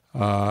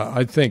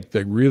I think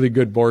the really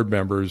good board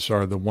members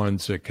are the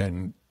ones that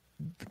can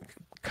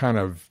kind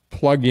of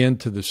plug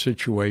into the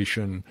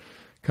situation,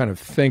 kind of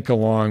think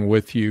along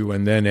with you,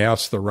 and then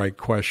ask the right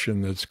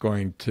question that's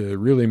going to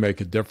really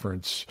make a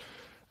difference.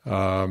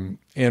 And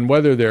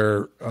whether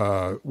they're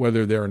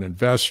an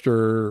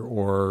investor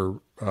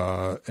or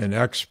an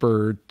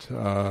expert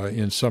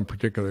in some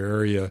particular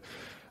area,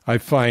 I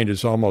find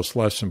is almost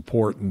less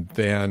important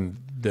than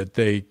that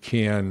they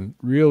can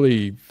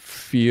really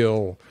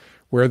feel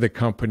where the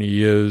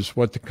company is,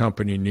 what the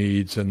company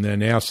needs, and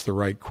then ask the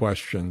right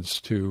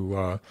questions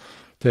to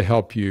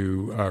help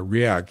you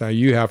react. Now,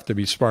 you have to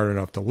be smart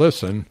enough to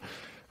listen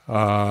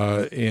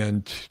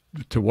and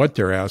to what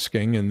they're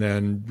asking, and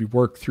then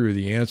work through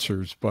the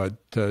answers.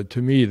 But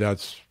to me,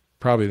 that's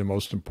probably the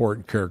most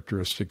important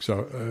characteristic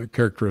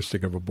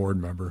of a board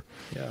member.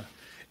 Yeah.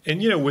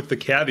 And, with the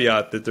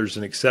caveat that there's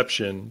an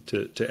exception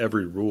to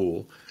every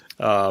rule,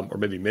 or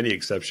maybe many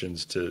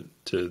exceptions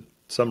to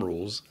some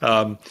rules,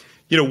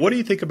 what do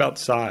you think about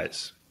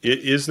size?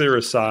 Is there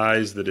a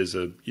size that is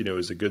a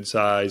good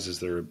size? Is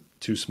there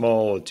too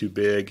small or too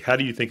big? How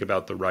do you think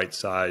about the right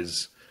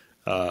size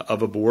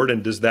of a board?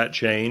 And does that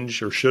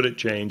change, or should it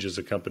change as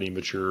a company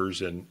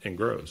matures and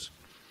grows?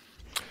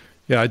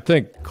 Yeah, I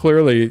think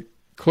clearly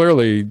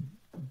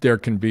there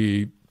can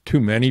be too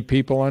many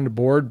people on the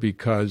board,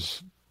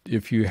 because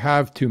if you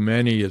have too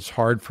many, it's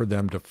hard for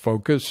them to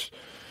focus.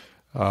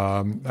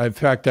 In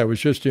fact, I was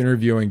just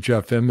interviewing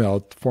Jeff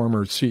Immelt,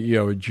 former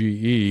CEO of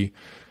GE,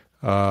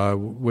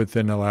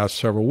 within the last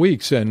several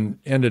weeks, and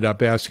ended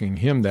up asking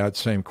him that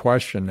same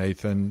question,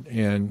 Nathan.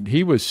 And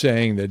he was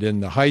saying that in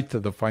the height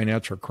of the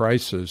financial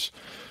crisis,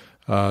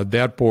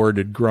 that board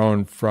had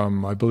grown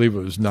from, I believe it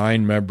was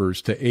 9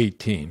 members to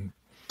 18.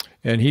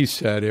 And he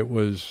said it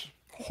was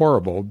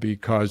horrible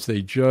because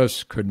they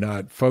just could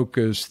not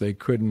focus. They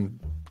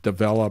couldn't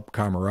develop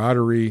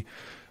camaraderie,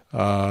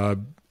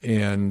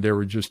 and there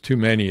were just too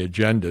many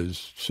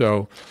agendas.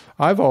 So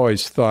I've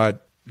always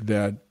thought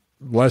that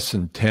less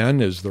than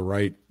 10 is the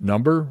right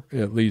number,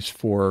 at least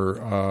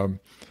for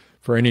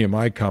any of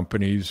my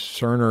companies.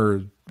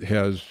 Cerner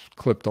has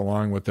clipped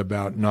along with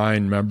about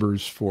 9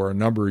 members for a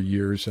number of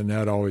years, and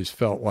that always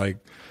felt like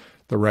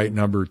the right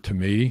number to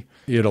me.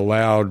 It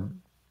allowed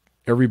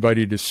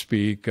everybody to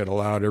speak. It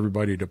allowed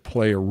everybody to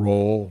play a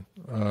role.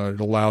 It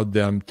allowed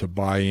them to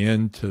buy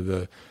into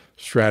the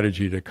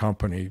strategy of the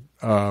company.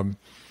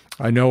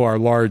 I know our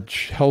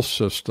large health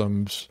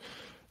systems,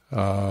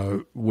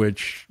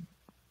 which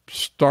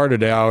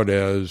started out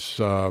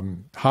as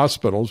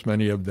hospitals,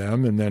 many of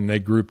them, and then they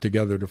grouped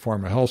together to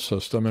form a health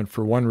system. And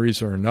for one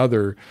reason or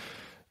another,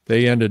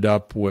 they ended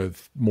up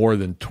with more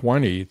than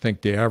 20. I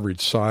think the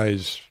average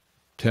size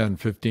 10,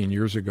 15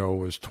 years ago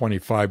was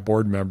 25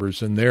 board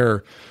members, and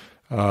their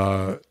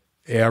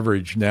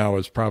average now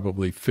is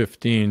probably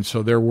 15.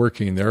 So they're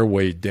working their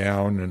way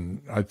down.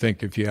 And I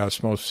think if you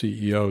ask most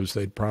CEOs,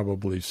 they'd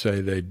probably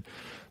say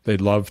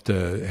they'd love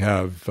to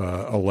have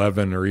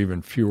 11 or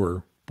even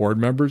fewer board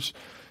members.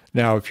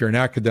 Now, if you're an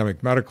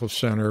academic medical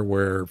center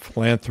where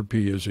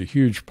philanthropy is a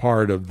huge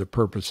part of the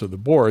purpose of the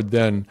board,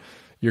 then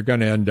you're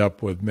going to end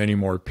up with many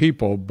more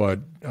people.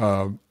 But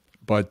the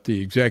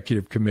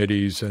executive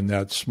committees and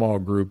that small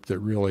group that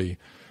really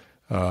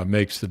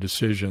makes the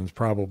decisions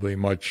probably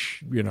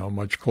much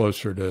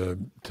closer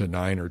to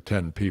 9 or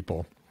 10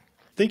 people.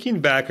 Thinking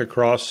back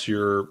across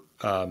your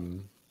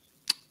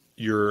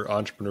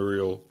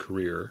entrepreneurial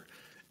career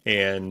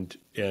and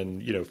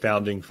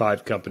founding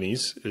 5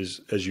 companies,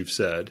 as you've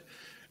said,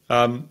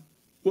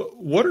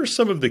 what are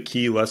some of the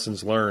key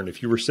lessons learned?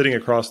 If you were sitting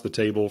across the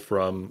table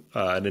from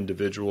an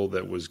individual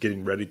that was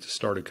getting ready to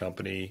start a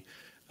company,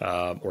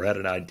 or had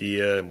an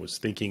idea and was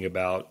thinking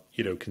about,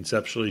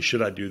 conceptually,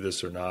 should I do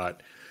this or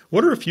not?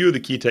 What are a few of the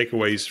key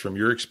takeaways from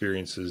your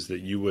experiences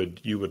that you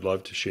would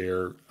love to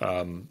share,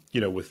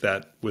 with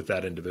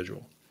that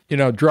individual?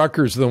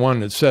 Drucker's the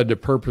one that said the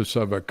purpose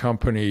of a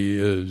company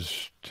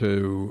is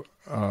to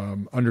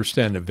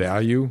understand the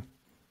value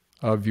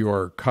of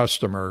your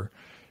customer.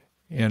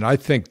 And I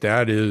think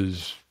that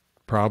is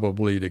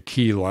probably the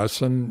key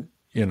lesson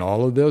in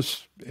all of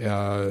this.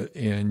 As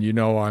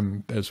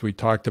we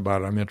talked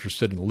about, I'm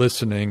interested in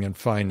listening and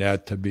find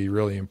that to be a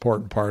really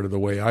important part of the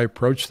way I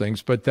approach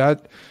things. But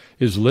that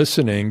is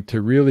listening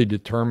to really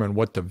determine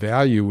what the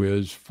value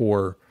is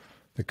for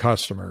the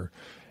customer.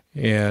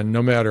 And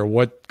no matter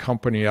what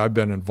company I've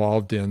been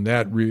involved in,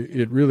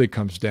 it really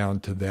comes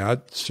down to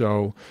that.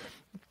 So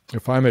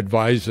if I'm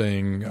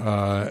advising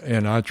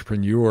an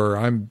entrepreneur,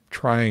 I'm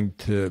trying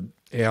to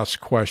ask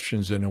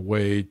questions in a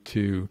way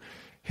to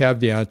have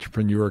the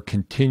entrepreneur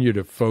continue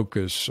to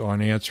focus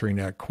on answering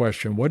that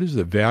question. What is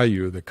the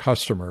value of the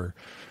customer?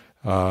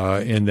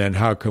 And then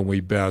how can we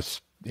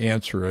best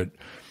answer it?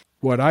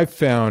 What I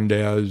found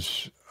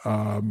as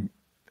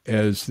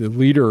the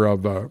leader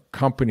of a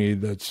company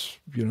that's,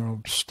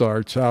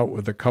 starts out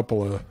with a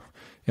couple of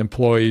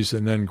employees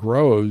and then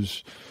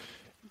grows,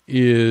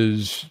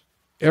 is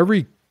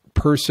every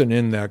person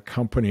in that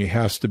company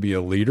has to be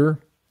a leader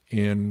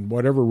in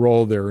whatever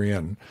role they're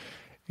in.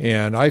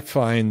 And I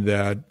find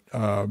that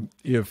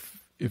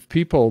if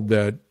people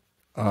that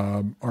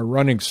are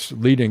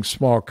leading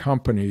small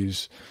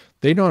companies,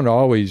 they don't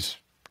always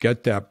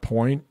get that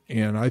point.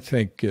 And I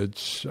think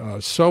it's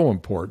so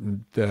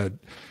important that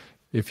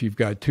if you've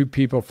got 2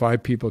 people,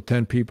 5 people,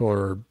 10 people,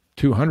 or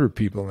 200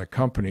 people in a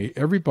company,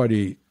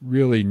 everybody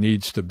really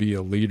needs to be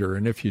a leader.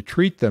 And if you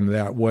treat them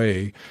that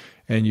way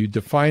and you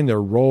define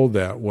their role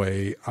that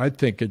way, I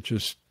think it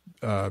just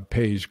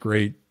pays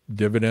great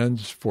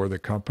dividends for the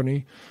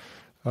company.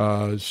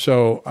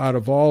 So out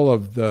of all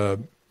of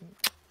the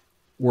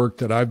work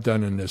that I've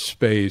done in this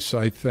space,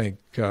 I think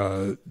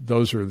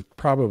those are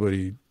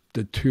probably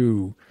the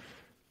 2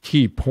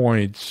 key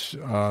points.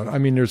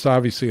 There's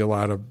obviously a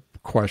lot of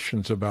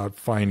questions about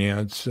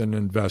finance and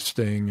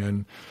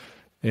investing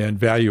and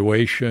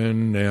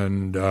valuation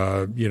and,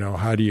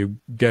 how do you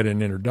get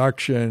an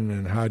introduction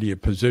and how do you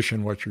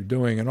position what you're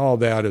doing? And all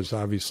that is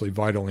obviously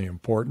vitally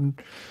important.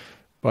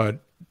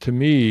 But to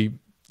me,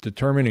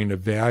 determining the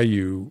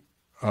value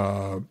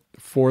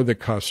for the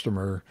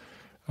customer,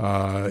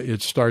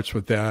 it starts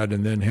with that,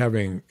 and then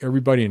having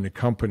everybody in the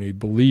company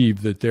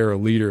believe that they're a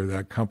leader of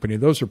that company.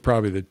 Those are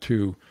probably the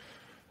two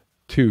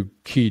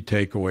key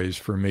takeaways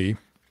for me.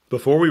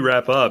 Before we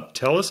wrap up,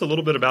 tell us a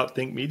little bit about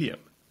Think Medium.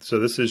 So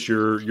this is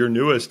your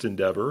newest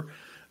endeavor,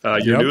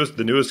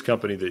 the newest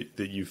company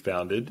that you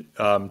founded.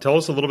 Tell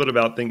us a little bit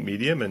about Think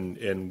Medium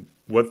and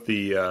what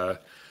the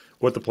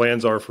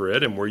plans are for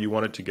it and where you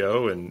want it to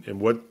go, and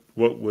what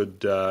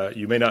would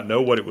you may not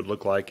know what it would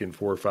look like in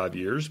 4 or 5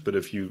 years, but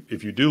if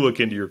you do look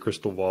into your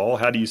crystal ball,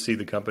 how do you see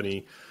the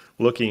company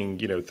looking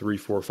 3,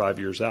 4, 5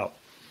 years out?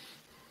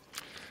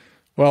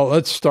 Well,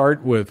 let's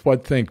start with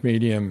what Think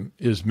Medium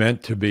is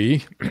meant to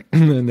be,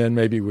 and then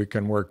maybe we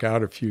can work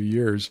out a few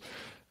years.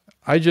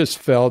 I just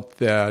felt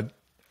that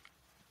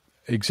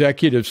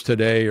executives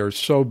today are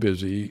so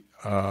busy,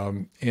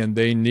 and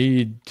they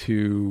need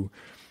to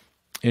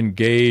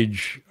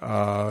engage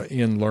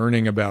in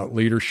learning about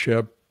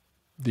leadership,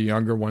 the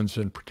younger ones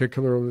in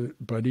particular,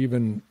 but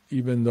even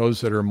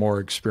those that are more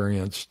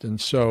experienced. And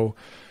so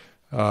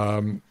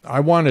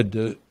I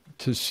wanted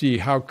to see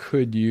how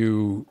could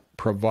you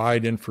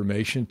provide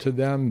information to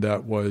them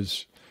that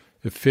was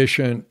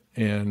efficient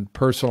and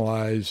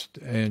personalized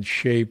and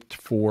shaped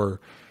for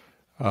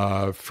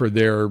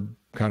their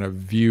kind of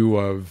view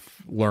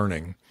of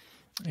learning.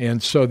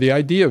 And so the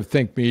idea of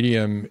Think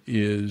Medium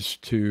is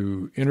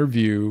to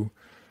interview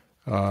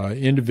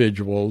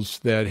individuals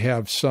that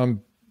have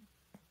some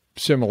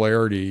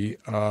similarity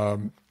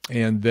and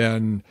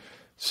then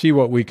see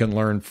what we can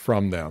learn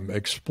from them,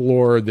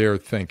 explore their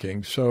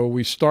thinking. So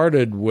we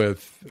started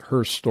with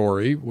Her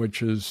Story,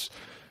 which is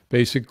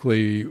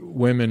basically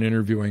women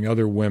interviewing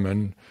other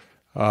women.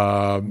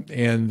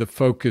 And the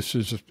focus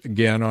is,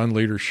 again, on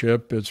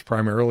leadership. It's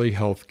primarily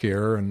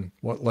healthcare and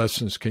what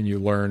lessons can you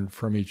learn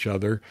from each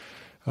other.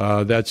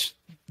 That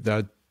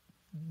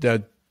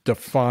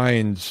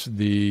defines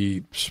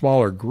the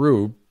smaller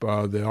group,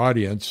 the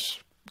audience,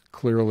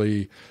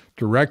 clearly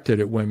directed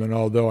at women,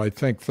 although I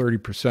think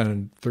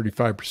 30%,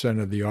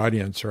 35% of the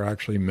audience are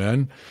actually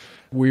men.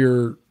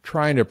 We're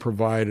trying to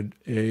provide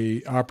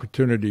an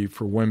opportunity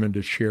for women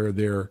to share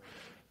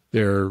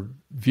their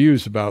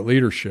views about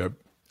leadership.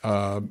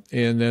 And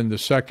then the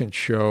second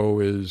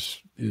show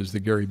is the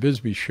Gary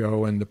Bisbee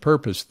Show, and the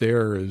purpose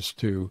there is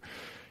to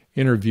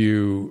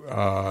interview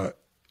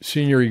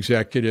senior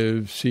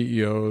executives,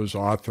 CEOs,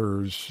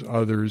 authors,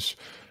 others.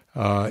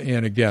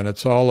 And again,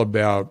 it's all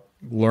about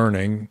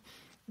learning.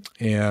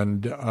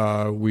 And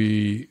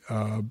we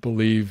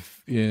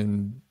believe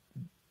in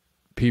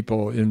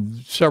people in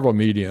several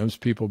mediums,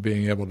 people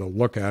being able to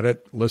look at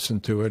it,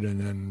 listen to it,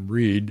 and then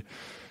read.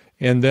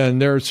 And then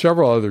there are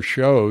several other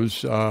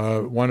shows.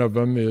 One of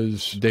them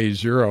is Day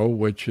Zero,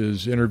 which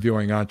is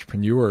interviewing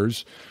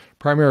entrepreneurs,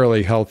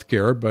 primarily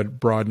healthcare, but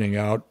broadening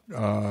out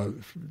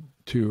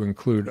to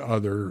include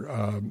other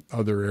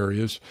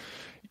areas.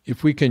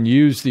 If we can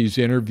use these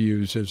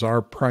interviews as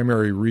our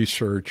primary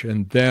research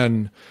and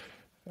then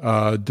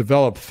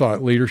develop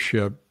thought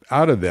leadership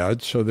out of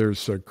that, so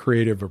there's a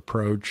creative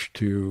approach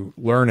to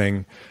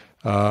learning,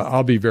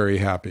 I'll be very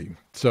happy.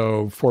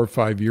 So 4 or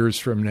 5 years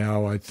from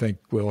now, I think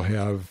we'll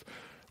have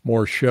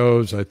more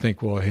shows. I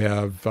think we'll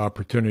have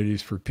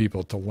opportunities for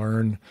people to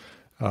learn.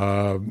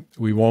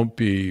 We won't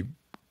be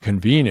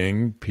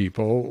convening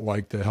people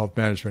like the Health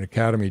Management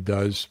Academy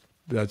does.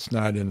 That's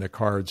not in the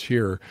cards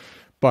here.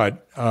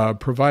 But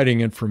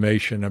providing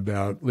information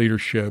about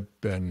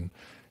leadership and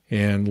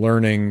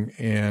learning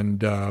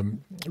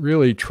and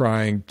really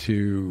trying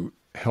to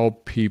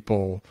help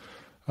people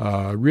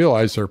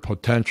realize their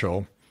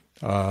potential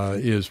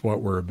is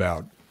what we're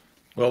about.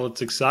 Well,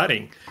 it's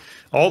exciting.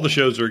 All the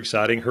shows are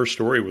exciting. Her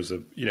Story was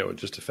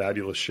just a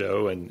fabulous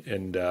show,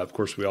 and of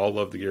course we all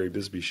love the Gary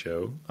Bisbee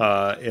Show.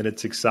 And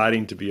it's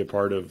exciting to be a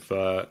part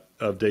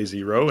of Day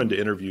Zero and to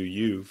interview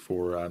you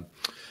for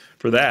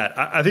that.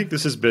 I think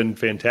this has been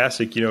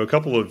fantastic. A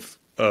couple of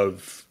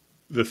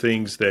the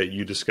things that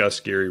you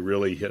discussed, Gary,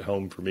 really hit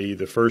home for me.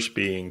 The first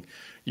being,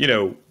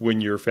 when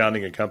you're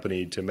founding a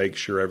company, to make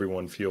sure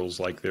everyone feels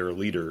like they're a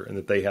leader and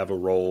that they have a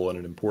role and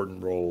an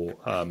important role.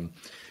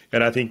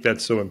 And I think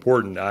that's so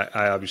important.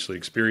 I obviously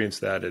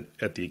experienced that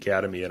at the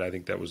Academy, and I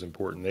think that was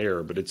important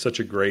there. But it's such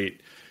a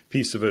great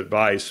piece of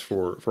advice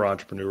for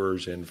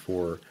entrepreneurs and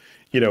for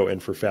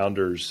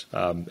founders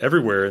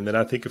everywhere. And then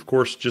I think, of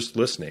course, just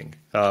listening.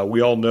 We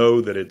all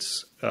know that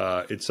it's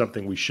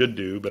something we should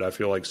do, but I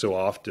feel like so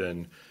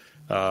often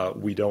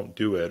we don't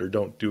do it, or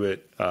don't do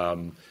it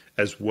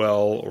as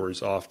well or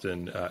as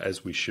often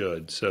as we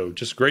should. So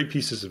just great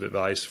pieces of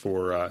advice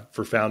for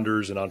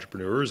founders and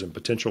entrepreneurs and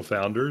potential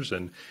founders,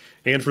 and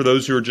for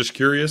those who are just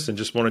curious and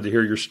just wanted to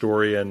hear your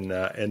story and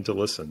to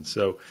listen.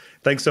 So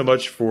thanks so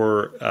much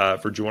for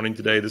joining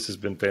today. This has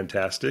been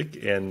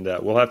fantastic, and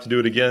we'll have to do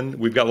it again.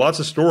 We've got lots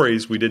of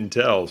stories we didn't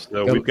tell,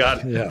 so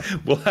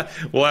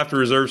we'll have to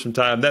reserve some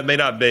time. They may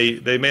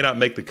not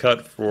make the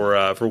cut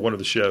for one of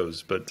the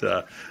shows, but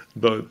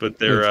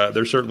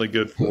they're certainly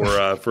good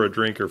for a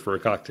drink or for a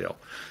cocktail.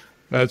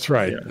 That's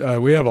right. Yeah.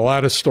 We have a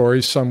lot of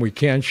stories, some we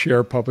can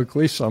share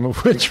publicly, some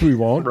of which we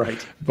won't.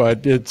 Right.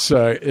 But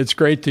it's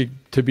great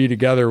to be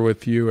together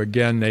with you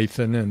again,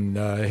 Nathan, and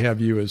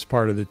have you as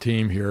part of the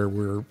team here.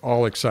 We're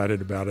all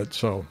excited about it,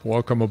 so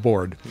welcome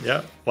aboard.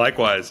 Yeah,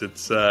 likewise.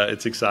 It's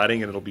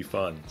exciting and it'll be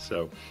fun.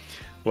 So,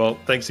 well,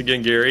 thanks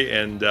again, Gary,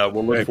 and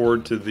we'll look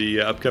forward to the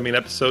upcoming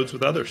episodes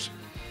with others.